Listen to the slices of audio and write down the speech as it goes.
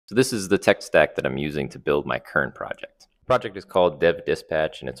So this is the tech stack that I'm using to build my current project. The project is called Dev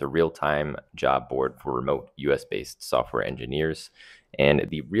Dispatch, and it's a real-time job board for remote US-based software engineers. And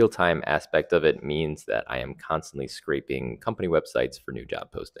the real-time aspect of it means that I am constantly scraping company websites for new job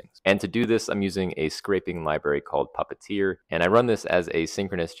postings. And to do this, I'm using a scraping library called Puppeteer, and I run this as a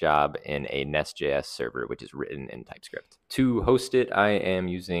synchronous job in a Nest.js server, which is written in TypeScript. To host it, I am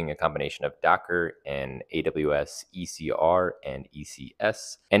using a combination of Docker and AWS ECR and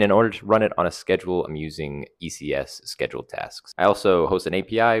ECS. And in order to run it on a schedule, I'm using ECS scheduled tasks. I also host an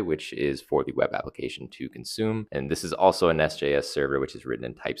API, which is for the web application to consume. And this is also a Nest.js server, which is written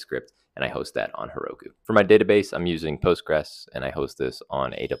in TypeScript, and I host that on Heroku. For my database, I'm using Postgres, and I host this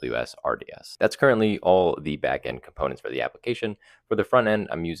on AWS RDS. That's currently all the backend components for the application. For the front end,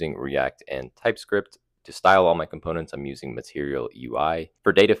 I'm using React and TypeScript. To style all my components, I'm using Material UI.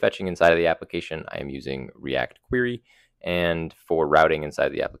 For data fetching inside of the application, I am using React Query. And for routing inside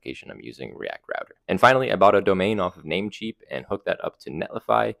the application, I'm using React Router. And finally, I bought a domain off of Namecheap and hooked that up to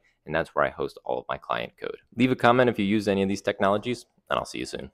Netlify, and that's where I host all of my client code. Leave a comment if you use any of these technologies, and I'll see you soon.